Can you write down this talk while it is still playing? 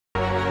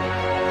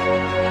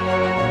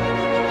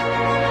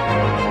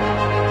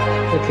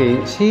Okay,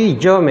 si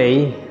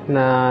Jomay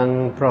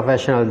ng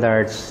Professional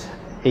Darts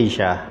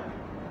Asia,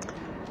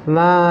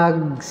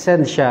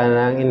 nag-send siya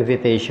ng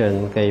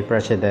invitation kay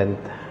President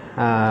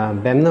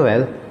Bem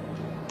Noel.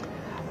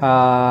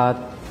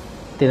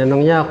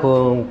 Tinanong niya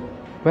kung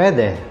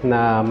pwede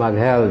na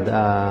mag-held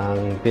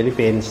ang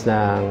Philippines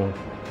ng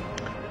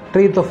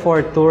 3 to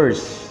 4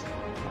 tours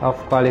of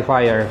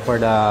qualifier for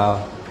the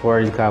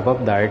World Cup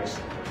of Darts.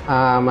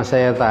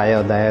 Masaya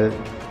tayo dahil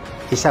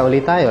isa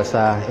ulit tayo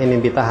sa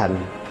inimbitahan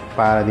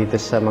para dito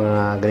sa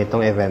mga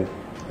ganitong event,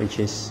 which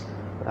is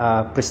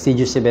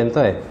prestigious event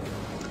to eh.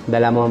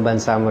 Dala mo ang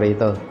bansa mo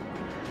rito.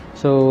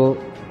 So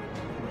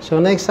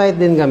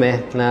na-excite din kami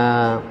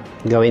na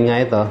gawin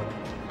nga ito,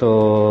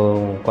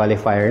 itong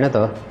qualifier na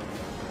to.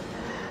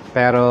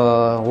 Pero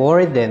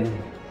worried din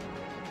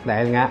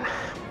dahil nga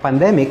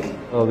pandemic.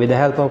 So with the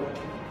help of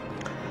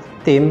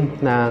team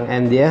ng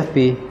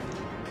NDFP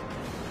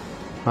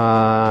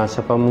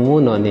sa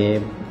pamumuno ni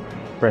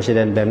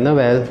President Bem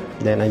Noel,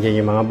 then andyan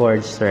yung mga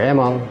boards, Sir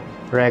Emong,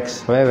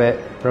 Rex, Wewe,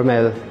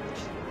 Romel,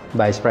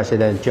 Vice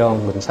President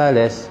Jong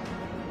Gonzales.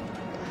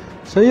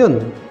 So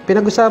yun,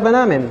 pinag-usapan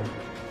namin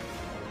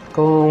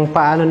kung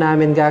paano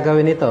namin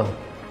gagawin ito.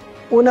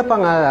 Una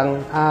pa nga lang,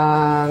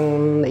 ang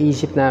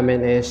naisip namin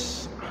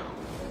is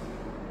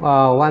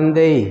one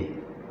day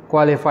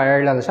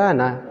qualifier lang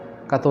sana,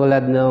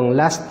 katulad ng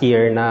last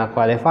year na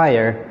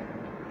qualifier.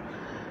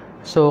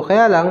 So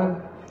kaya lang,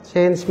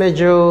 since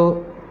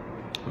medyo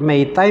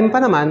may time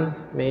pa naman,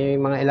 may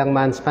mga ilang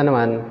months pa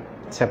naman,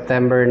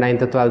 September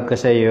 9 to 12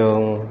 kasi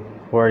yung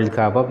World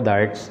Cup of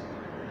Darts,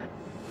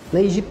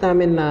 naisip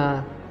namin na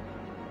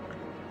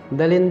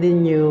dalhin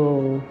din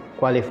yung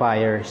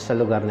qualifiers sa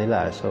lugar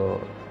nila. So,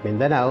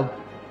 Mindanao,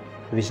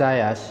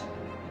 Visayas,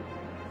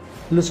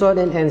 Luzon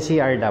and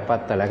NCR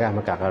dapat talaga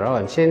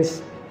magkakaroon.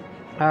 Since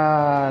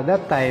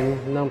that time,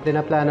 nung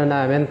pinaplano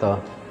namin to,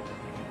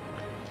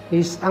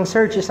 is ang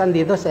search is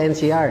andito sa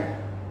NCR.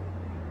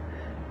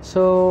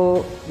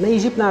 So,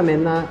 naisip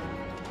namin na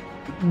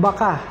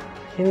baka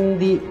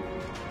hindi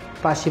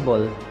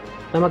possible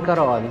na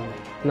magkaroon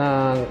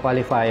ng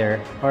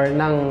qualifier or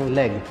ng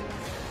leg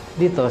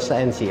dito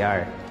sa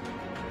NCR.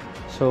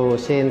 So,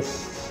 since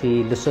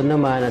si Luzon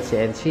naman at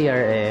si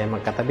NCR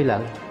magkatabi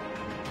lang,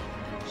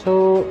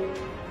 so,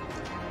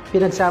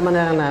 pinagsama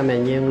na lang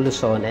namin yung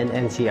Luzon and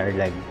NCR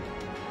leg.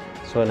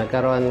 So,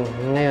 nagkaroon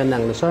ngayon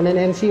ng Luzon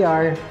and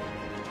NCR,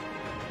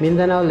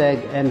 Mindanao leg,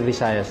 and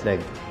Visayas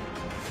leg.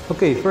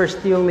 Okay, first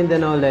yung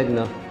Mindanao leg,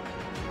 no?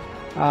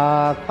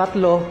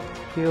 Tatlo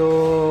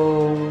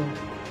yung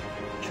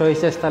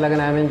choices talaga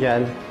namin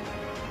dyan.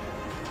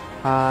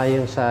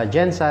 Yung sa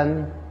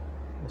Jensan,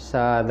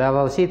 sa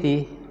Davao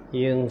City,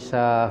 yung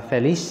sa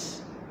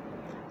Feliz,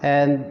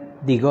 and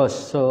Digos.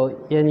 So,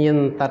 yan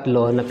yung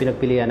tatlo na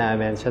pinagpilian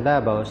namin sa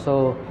Davao.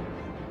 So,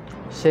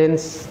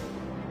 since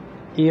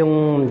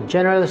yung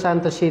General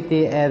Santos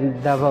City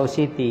and Davao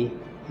City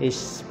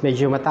is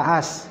medyo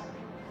mataas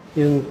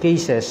yung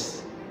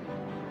cases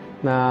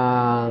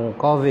ng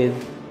COVID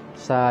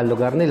sa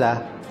lugar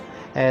nila,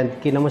 and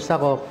kinamusta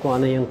ko kung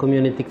ano yung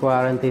community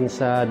quarantine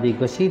sa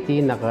Digos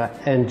City,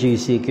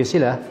 naka-NGCQ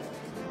sila.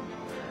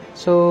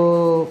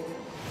 So,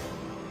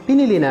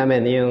 pinili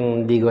namin yung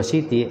Digos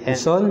City. And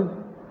son,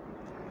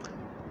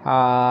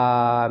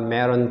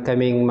 meron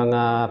kaming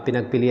mga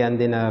pinagpilian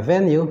din na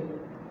venue.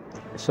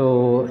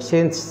 So,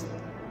 since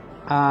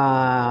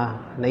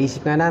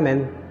naisip nga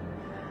namin,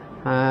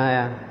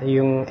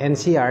 yung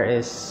NCR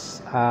is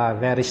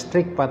very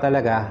strict pa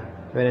talaga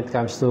when it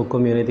comes to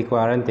community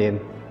quarantine.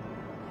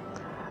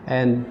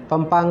 And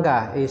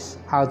Pampanga is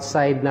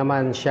outside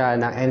naman siya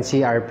ng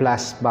NCR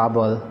plus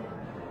bubble.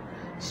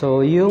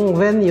 So, yung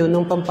venue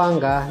ng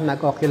Pampanga,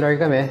 nag-ocular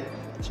kami.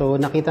 So,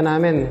 nakita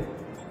namin,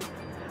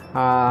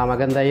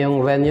 maganda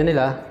yung venue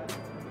nila.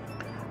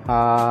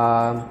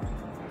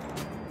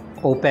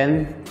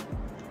 Open.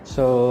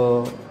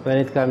 So,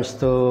 when it comes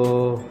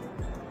to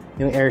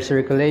yung air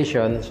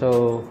circulation,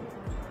 so,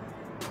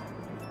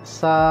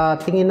 sa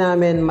tingin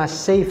namin, mas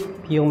safe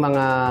yung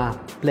mga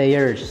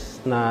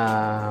players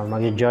na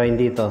mag-join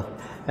dito.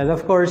 And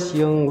of course,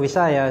 yung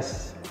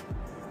Visayas,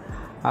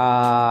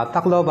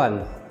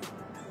 Tacloban.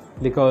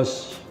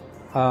 Because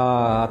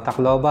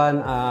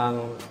Tacloban,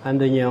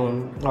 andun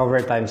yung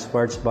Overtime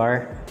Sports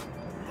Bar.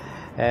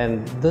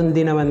 And dun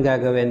din naman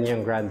gagawin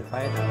yung Grand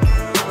Final.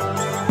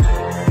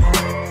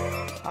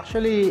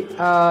 Actually,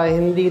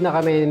 hindi na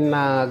kami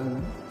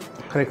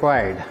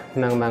nag-required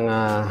ng mga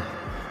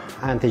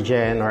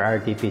antigen or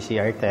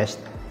RT-PCR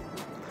test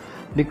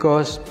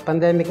because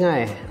pandemic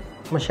nga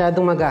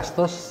masyadong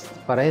magastos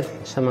para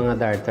sa mga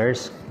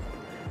darters.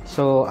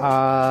 So,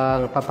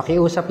 ang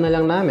papakiusap na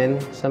lang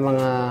namin sa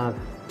mga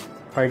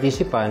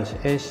participants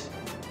is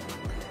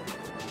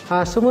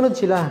sumunod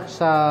sila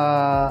sa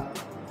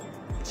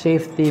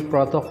safety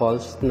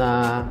protocols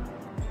na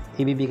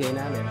ibibigay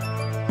namin.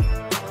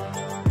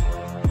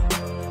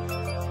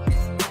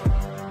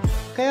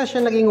 Kaya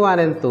siya naging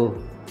 1 and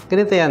 2.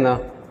 Ganito yan, no?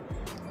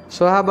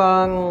 So,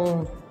 habang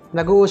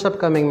nag-uusap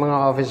kaming mga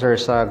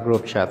officers sa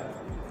group chat,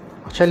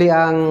 actually,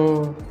 ang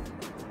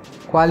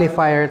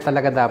qualifier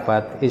talaga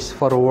dapat is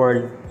for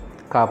World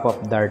Cup of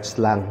Darts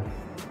lang.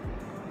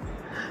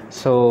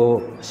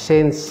 So,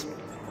 since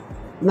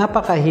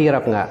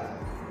napakahirap nga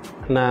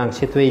ng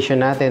situation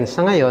natin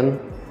sa ngayon,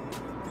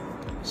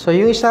 so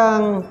yung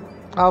isang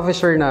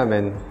officer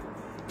namin,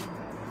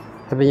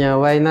 sabi niya,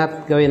 why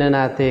not gawin na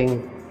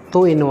nating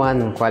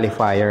 2-in-1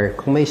 qualifier?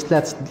 Kung may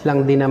slots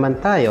lang din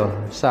naman tayo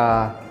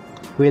sa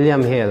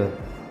William Hill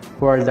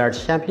World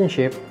Darts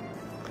Championship,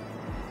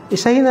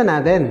 isahin na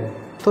natin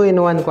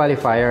 2-in-1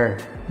 qualifier.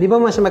 Di ba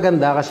mas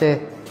maganda kasi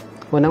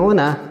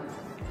unang-una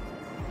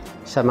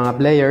sa mga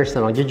players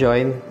na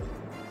magjo-join,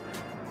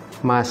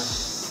 mas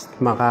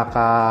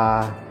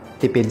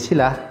makakatipid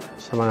sila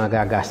sa mga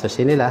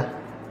gagastusin nila.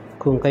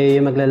 Kung kayo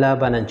yung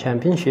maglalaban ng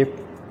championship,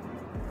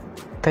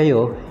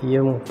 kayo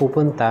yung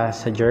pupunta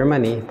sa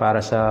Germany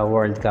para sa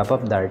World Cup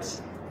of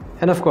Darts.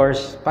 And of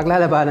course,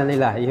 paglalabanan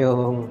nila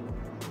yung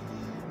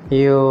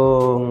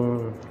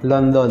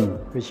London,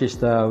 which is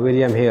the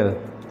William Hill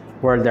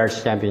World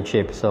Darts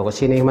Championship. So, kung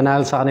sino yung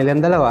manalo sa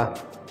kanilang dalawa,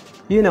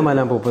 yun naman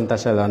ang pupunta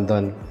sa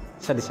London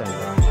sa December.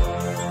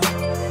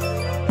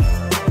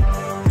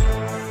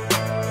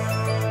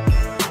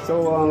 So,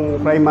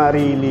 ang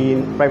primary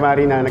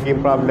na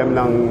naging problem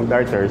ng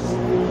darters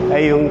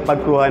ay yung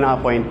pagkuha ng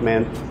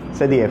appointment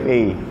sa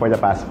DFA for the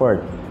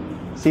passport.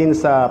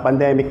 Since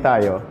pandemic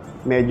tayo,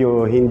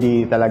 medyo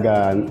hindi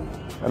talaga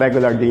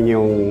regular din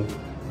yung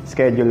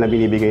schedule na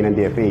binibigay ng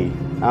DFA.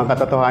 Ang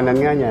katotohanan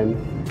nga niyan,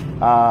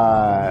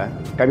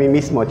 kami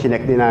mismo,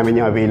 chinek din namin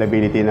yung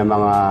availability ng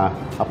mga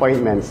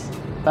appointments.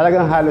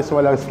 Talagang halos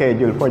walang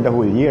schedule for the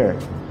whole year.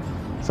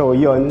 So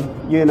yun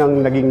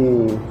ang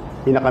naging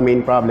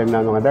pinaka-main problem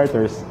ng mga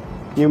darters.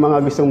 Yung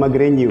mga gustong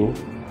mag-renew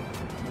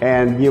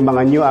and yung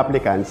mga new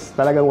applicants,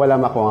 talagang wala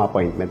makuha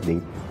appointment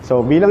date. So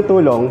bilang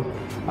tulong,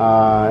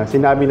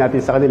 sinabi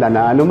natin sa kanila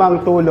na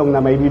anumang tulong na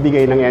may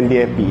bibigay ng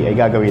NDFP ay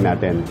gagawin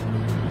natin.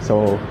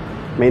 So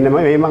may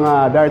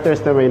mga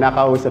darters na may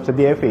nakausap sa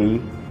DFA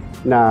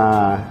na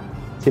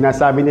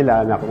sinasabi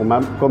nila na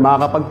kung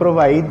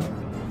makakapag-provide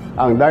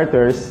ang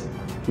darters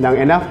ng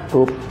enough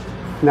proof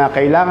na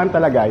kailangan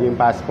talaga yung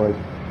passport,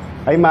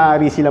 ay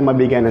maaari silang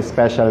mabigyan ng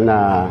special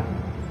na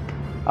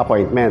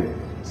appointment.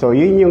 So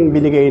yun yung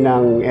binigay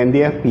ng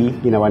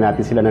NDFP, ginawa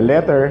natin sila ng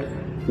letter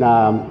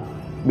na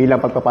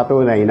bilang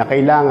pagpapatunay na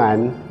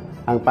kailangan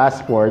ang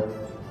passport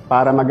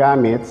para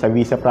magamit sa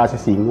visa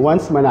processing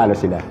once manalo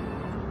sila.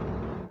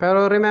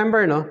 Pero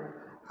remember, no?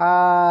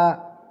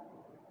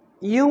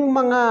 Yung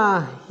mga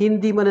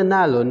hindi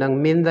mananalo ng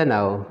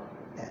Mindanao,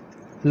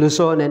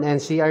 Luzon, and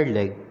NCR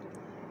leg,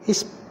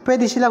 is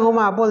pwede silang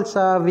humabol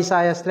sa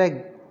Visayas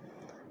leg.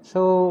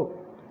 So,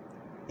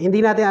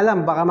 hindi natin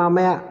alam, baka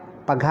mamaya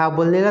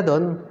paghabol nila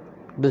doon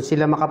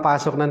sila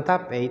makapasok ng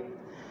top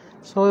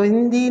 8. So,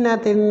 hindi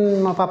natin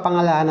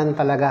mapapangalanan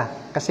talaga.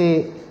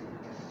 Kasi,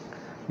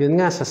 yun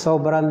nga, sa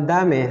sobrang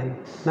dami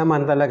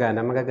naman talaga na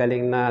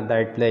magagaling na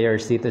dart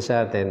players dito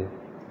sa atin.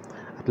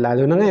 At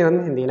lalo na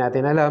ngayon, hindi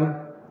natin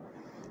alam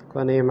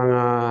kung ano yung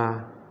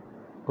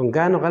kung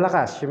gaano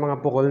kalakas yung mga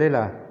pukol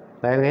nila.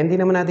 Dahil nga hindi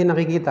naman natin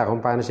nakikita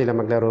kung paano sila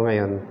maglaro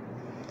ngayon.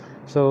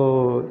 So,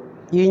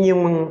 yun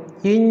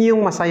yung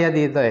masaya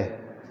dito eh.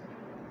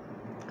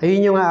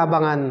 Ayun yung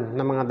aabangan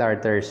ng mga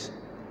darters.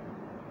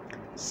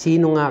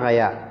 Sino nga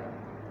kaya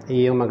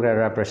yung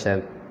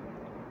magre-represent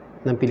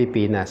ng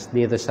Pilipinas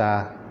dito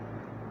sa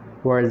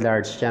World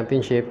Darts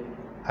Championship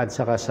at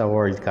saka sa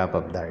World Cup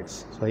of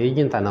Darts? So,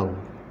 yun yung tanong.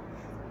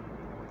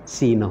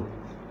 Sino?